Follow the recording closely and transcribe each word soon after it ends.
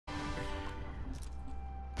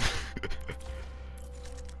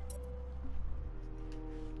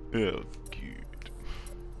Oh, cute.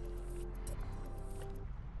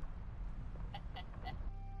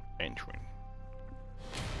 Entering.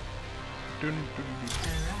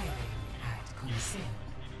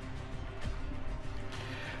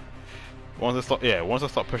 Once I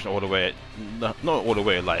start pushing all the way, not all the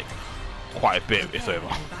way, like quite a bit, it's over.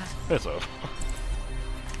 It's over.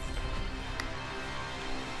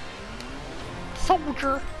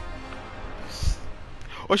 Soldier.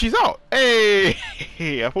 Oh, she's out. Hey,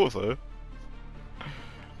 I thought so.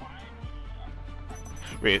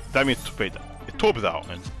 Wait, that means Torb is out,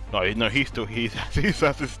 and no, he's still he's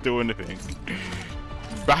still in the thing.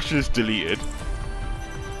 Bash is deleted.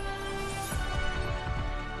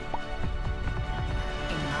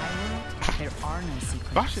 There are no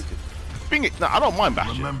secrets. Bash is. No, I don't mind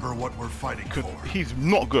Bash. Remember what we're fighting for. He's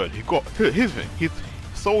not good. He got his thing. He's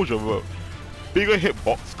soldier, bro. Bigger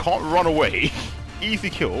hitbox, can't run away, easy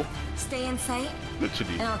kill. Stay in sight.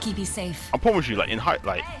 Literally. And I'll keep you safe. I promise you, like in height,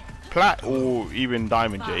 like Plat or even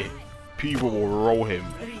Diamond J, people will roll him.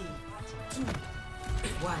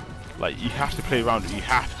 Like you have to play around it. You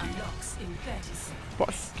have to.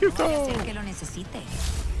 But cute though.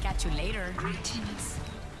 Catch you later.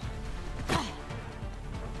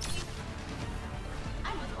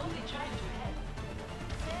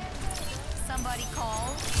 Somebody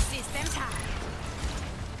call system time.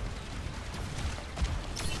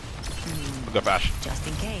 I'll go Bash. Just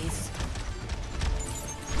in case.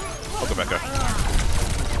 I'll go back.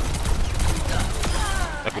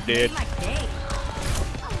 Like we did.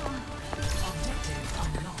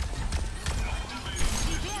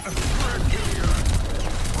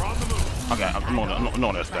 Okay, I'm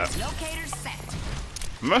not that's that.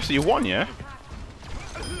 Mercy, you won, yeah?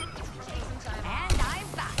 And I'm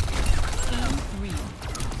back. In 3,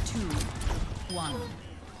 2, 1.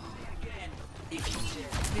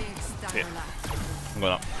 Yeah. I'm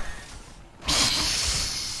going up.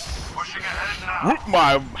 Pushing ahead now. Whoop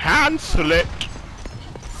my hand slick.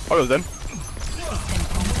 Hold on then.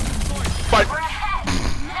 Fight.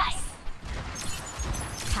 Nice.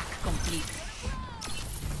 Hack complete.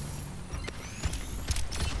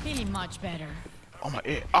 Feeling much better. Oh my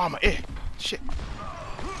ear. Oh my ear. Shit.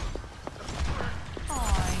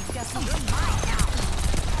 Oh, just mine now.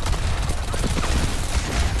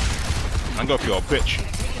 I'm going for your bitch.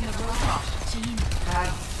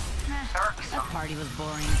 That party was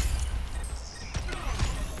boring.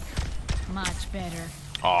 Much better.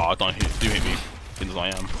 Oh, don't hit me. As I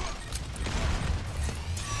am.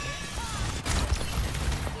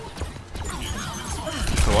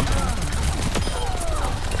 Come on.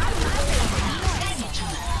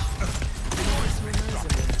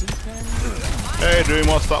 Hey, doing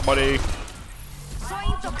what's up, buddy?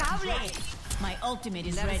 My ultimate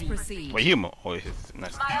is ready. Proceed. Wait, him? Oh, it's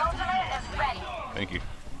nice. My ultimate is ready. Thank you.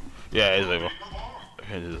 Yeah, it's over.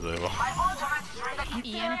 It is over. My ultimate is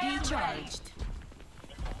ready. EMP charged.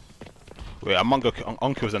 Wait, I'm gonna go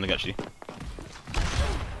on-kill Zenkai actually.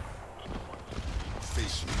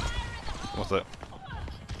 What's that?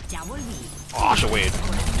 Oh, I should wait.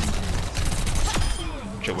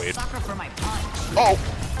 Should wait. Sucker for my punch. Oh!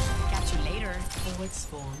 Catch you later. Forward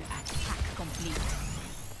spawn attack complete.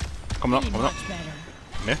 Coming up, coming up. Much better.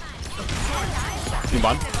 Me? Team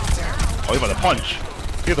ban. Oh, he's about to punch.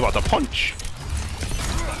 He's about to punch.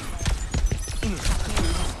 Who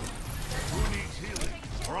needs healing?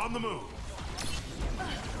 We're on the move.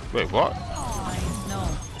 Wait, what? Oh, no.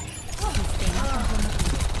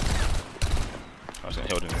 I was gonna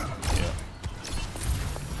heal him. Yeah.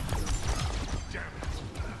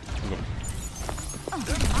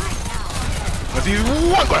 Let's see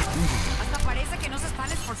what?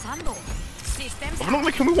 I've not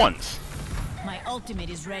only killed me once. My ultimate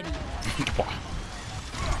is ready. What?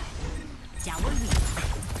 Ya volví.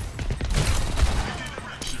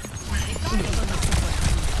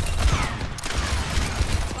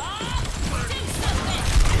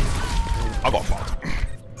 I got fucked.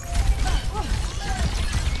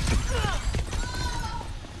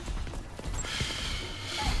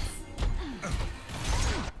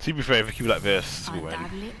 To be fair, if we keep it like this, we'll win.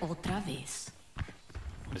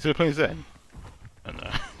 Is still playing Zen? I don't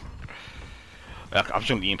know. I'm just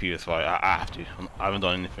gonna EMP this fight. I have to. I haven't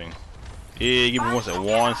done anything. Yeah, give me 1 second.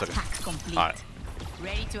 1 second. Alright.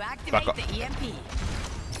 Ready to activate Back up. the EMP.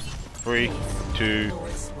 3, 2,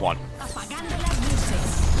 1.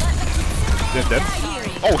 Dead.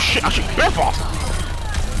 Oh shit! I shoot very fast.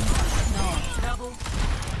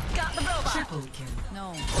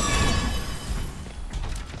 No.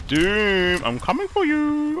 Doom, I'm coming for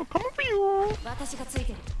you. I'm coming for you.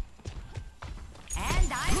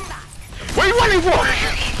 And I'm back. What are you running for?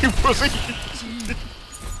 You pussy.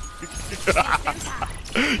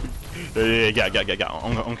 Yeah, get.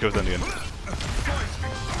 I'm kills then again.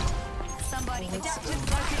 Somebody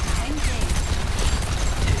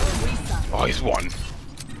Oh, he's won.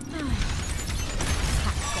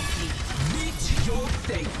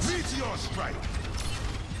 Meteor strike.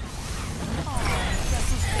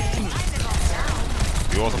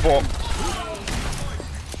 You want support?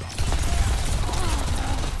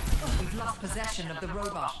 We've lost possession of the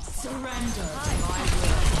robot. Surrender.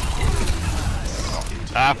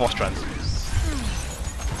 Ah, boss trends.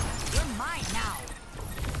 You're mine now.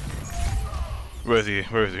 Where is he?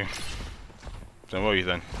 Then where are you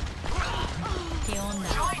then?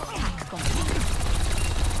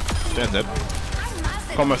 Zen's dead.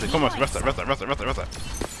 Come mercy, rest that.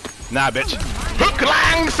 Nah, bitch. Hook,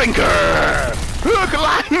 line,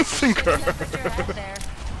 sinker!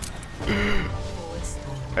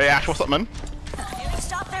 Hey Ash, what's up, man?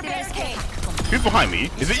 Stop their barricade. Who's behind me?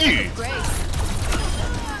 Is it you?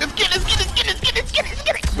 Let's get it!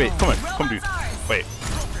 Wait, come dude. Wait.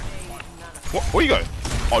 Where you go?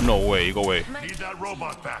 Oh, no way, you go away. Need that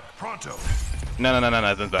robot back, pronto. No,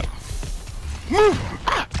 Zen's back. Move!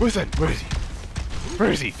 Ah, where's Zen?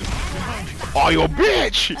 Where is he? Oh, you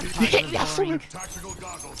bitch! Yes, Tactical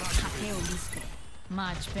goggles activated.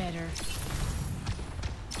 Much better.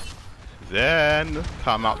 Zen,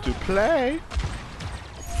 come out to play.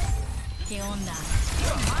 ¿Qué onda?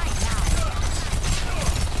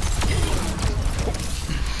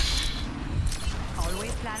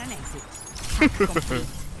 Always plan an exit. Complete.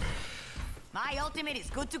 My ultimate is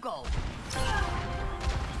good to go.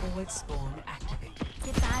 Forward spawn activated.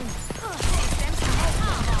 ¿Qué tal?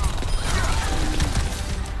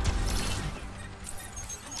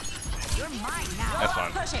 You're mine now. That's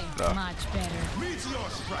fine. Pushing. No. Much better. Meteor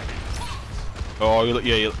strike. Oh, you look,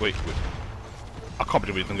 yeah, wait. I can't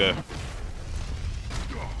believe we didn't go.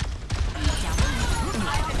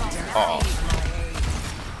 Oh.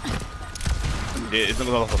 Yeah, it's not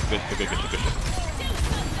gonna last. Good.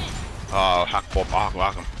 Oh, hack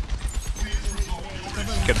him.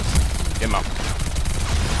 Get him out.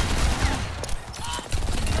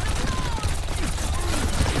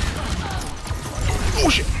 Oh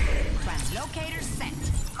shit! Translocator set.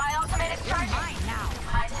 My ultimate is charging. Mine now.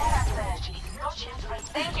 My terra surge is no shift rate.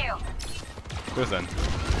 Thank you. Where's Zen?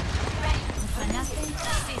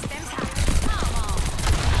 Systems hacked.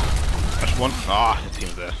 That's one. Ah, his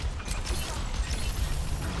team's there.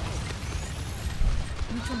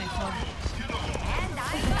 Mucho mejor. And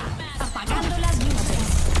I'm apagando las luces.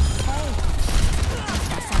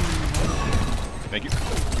 Thank you.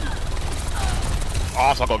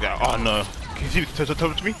 Oh, so I gotta get out. Oh no. Can you see me? Turn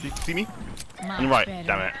to me? Do you see me? On your right.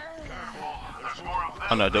 Damn it.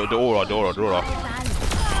 Oh no, the aura.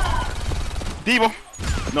 Devo!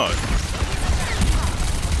 No.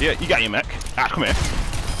 Yeah, you got your mech. Ah, come here.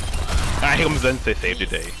 Ah, here comes Zen to save the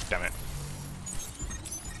day. Damn it.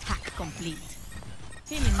 Hack complete.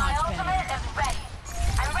 Feeling My much ultimate better. is ready.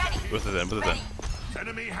 I'm ready. Where's the Zen?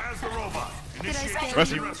 Enemy has the robot. Initiate Where's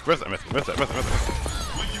that?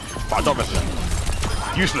 Oh, don't mess with him.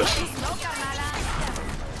 Useless.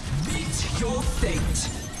 Your fate.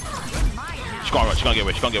 She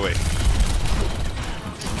can't get away.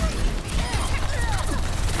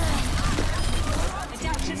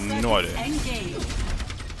 No idea. Engage.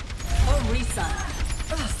 Orisa.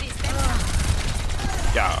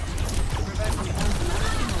 Yeah.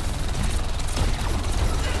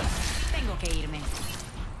 Tengo que irme.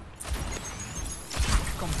 Hack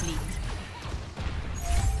complete.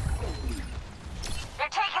 They're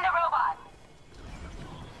taking the robot.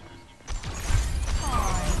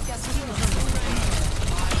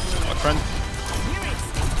 My friend.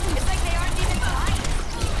 It's like they aren't even flying.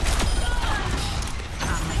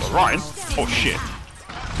 Ryan? Oh shit.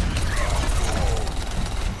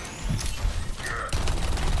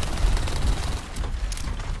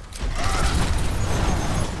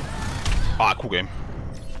 Ah, cool game.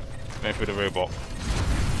 Going through the robot.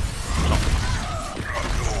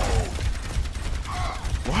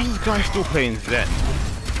 Why is this guy still playing Zen?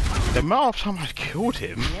 The amount of time I killed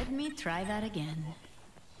him. Let me try that again.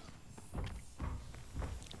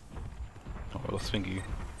 Oh, I lost thingy.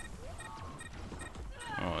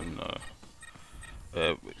 Oh no.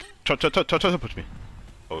 Try to push me.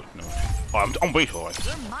 Oh no. Oh, I'm way too high.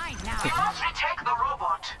 You're mine now. You must retake the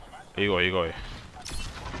robot. Here you go.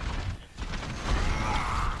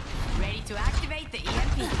 Ready to activate the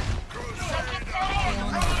EMP.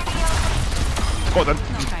 Go then.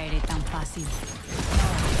 No caeré tan fácil.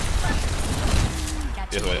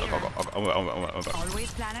 Catch Yes, you wait. later. I'm back.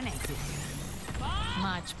 Always plan an exit.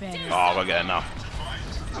 Much better. Oh, I'm gonna get it now.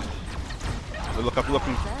 look up, look.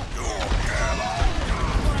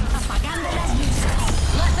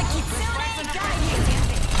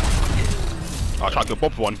 I'll try to kill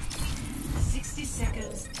Bob for one. 60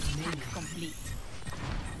 seconds. Complete.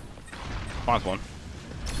 Finds one.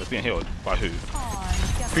 It's being healed. By who?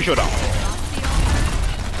 Pretty sure that one.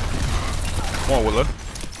 More Willow.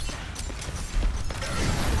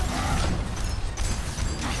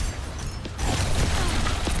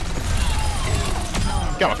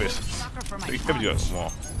 Get my face. Give me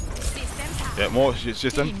more. Yeah, more. It's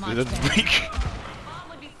just then. It's weak.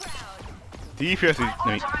 The EPS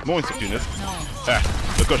is more instant doing this. Yeah,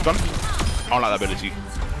 the ghost gun. I don't like that ability.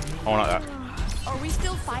 I don't like that. Are we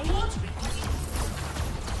still fighting?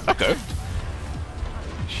 Okay.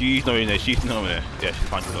 She's not in there. She's not in there. Yeah, she's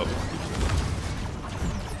fine to look.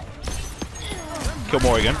 Kill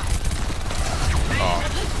more again. Oh.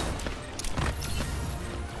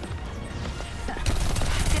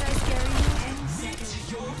 Did I scare you?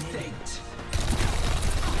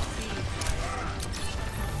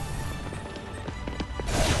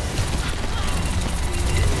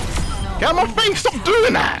 Get out of my face! Stop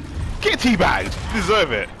doing that! Get teabagged! You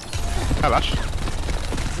deserve it. Kalash.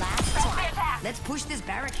 Last try. Let's push this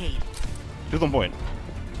barricade. Just on point.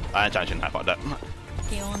 I ain't challenging that about that.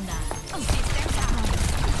 ¿Qué onda?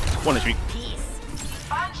 One HP. Peace.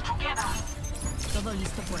 Bunch together. Todo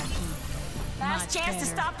listo por aquí. Last chance to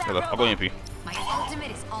stop that Hello, I'll robot. go EMP. My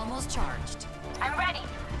ultimate is almost charged. I'm ready.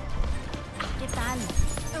 ¿Qué tal?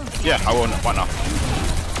 Yeah, I won right now.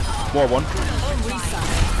 More one.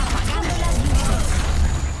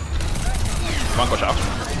 One got shot.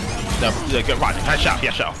 Yeah, get right. Headshot,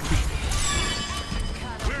 yeah, shot.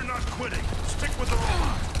 We're not quitting. Stick with the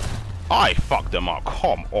robot. I fucked them up.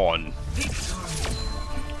 Come on.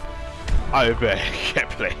 I better get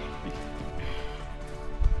playing.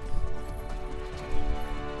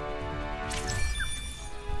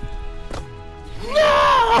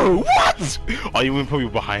 No! What? Are you probably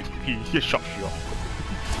behind me? He shot you off.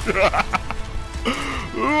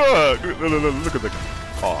 Look at the.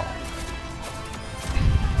 Oh.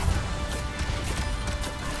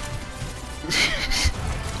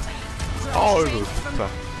 Oh, it was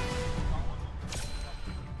tough.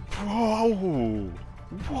 Bro,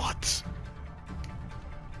 what?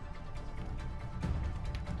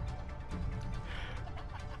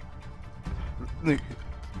 The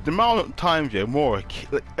amount of times, yeah, more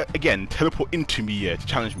again teleport into me, yeah, to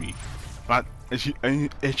challenge me, like as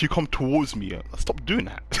you come towards me, yeah, stop doing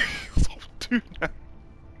that. Stop doing that.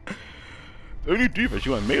 Only do that if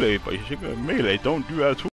you want melee, but if you want melee, don't do that at all.